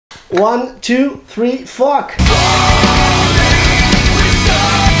1, 2, 3, fuck!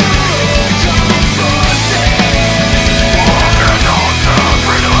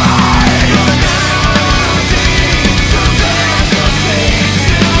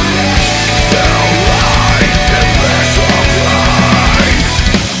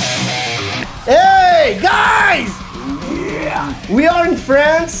 Hey guys! Yeah. We are in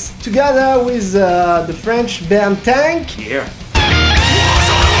France together with the French band T.A.N.K. Yeah.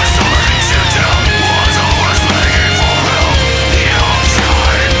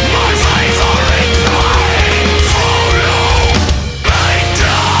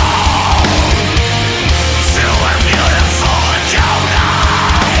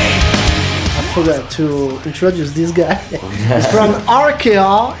 I forgot to introduce this guy. He's from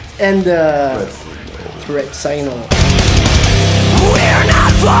Arkaea and Red Signal. We're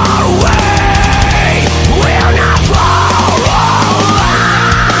not far away. We're not far away.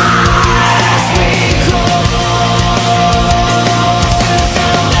 As we close to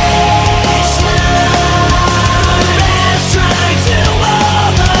salvation, let's try to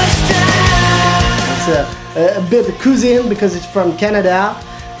understand. It's a bit cousin because it's from Canada.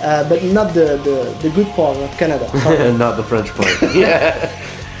 But not the good part of Canada. Not the French part. Yeah.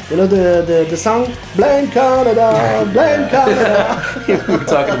 You know the song? Blame Canada, blame Canada. We were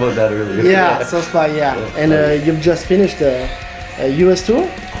talking about that earlier. Yeah, so far, yeah. And you've just finished a US tour?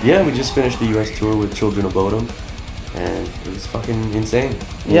 Yeah, we just finished the US tour with Children of Bodom, and it was fucking insane.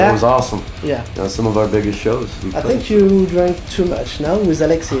 Yeah. It was awesome. Yeah. You know, some of our biggest shows. I think you drank too much now with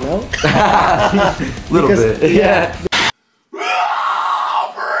Alexei, no? Little bit. Yeah.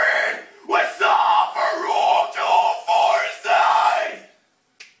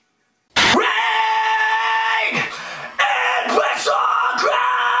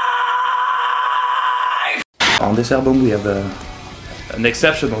 On this album we have an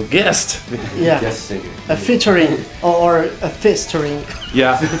exceptional guest. Yeah, Guest singer. a featuring or a fistering.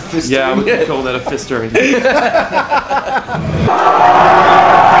 Yeah, yeah, we could call that a fistering.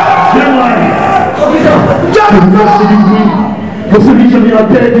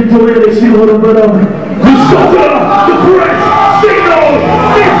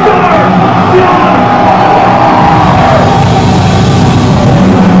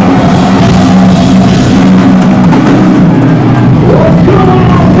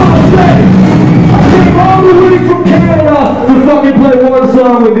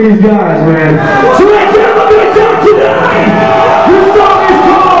 With these guys, man. So let's have a good time tonight! This song is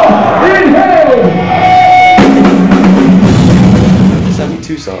called Inhaled! They sent me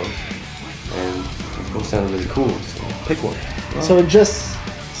 2 songs, and they both sounded really cool, so pick one. So just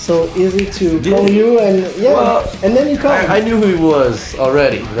so easy to call you and Well, and then you call him. I knew who he was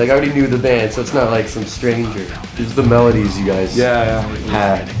already. Like, I already knew the band, so it's not like some stranger. It's the melodies you guys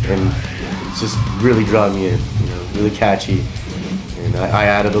had, and it's just really drawn me in, you know, really catchy. And I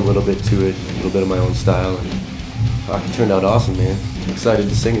added a little bit to it, a little bit of my own style, and it turned out awesome, man. I'm excited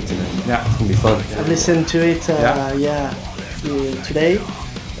to sing it tonight. Yeah. It's gonna be fun. I've listened to it, today,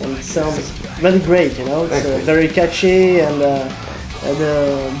 and it sounds really great. You know, it's very catchy, and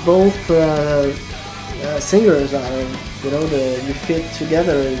both singers are, you know, you fit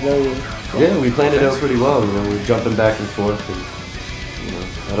together very. Yeah, we planned it out pretty well. You know, we're jumping back and forth, and you know,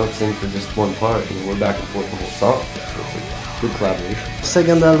 I don't sing for just one part. You know, we're back and forth the whole song. So it's a good collaboration.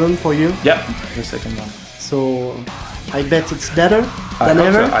 Second album for you. Yeah, the second one. So I bet it's better than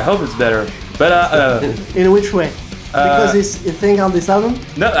ever. So. I hope it's better. But in which way? Because it's a thing on this album.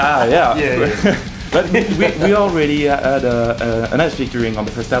 No, yeah. Yeah. But we already had a nice featuring on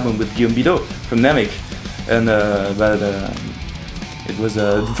the first album with Guillaume Bidot from T.A.N.K, and it was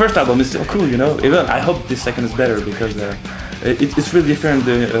the first album is still cool, you know. Even I hope this second is better because it's really different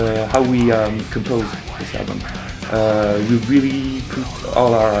how we compose this album. We really put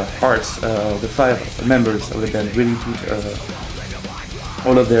all our hearts, the 5 members of the band really put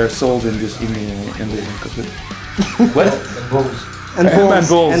all of their souls in this in the what? And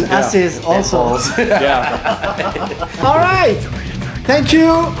balls. And yeah. asses also. Yeah. Alright! Thank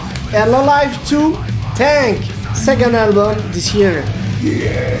you! And long life to T.A.N.K, second album this year.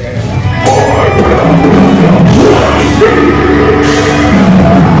 Yeah.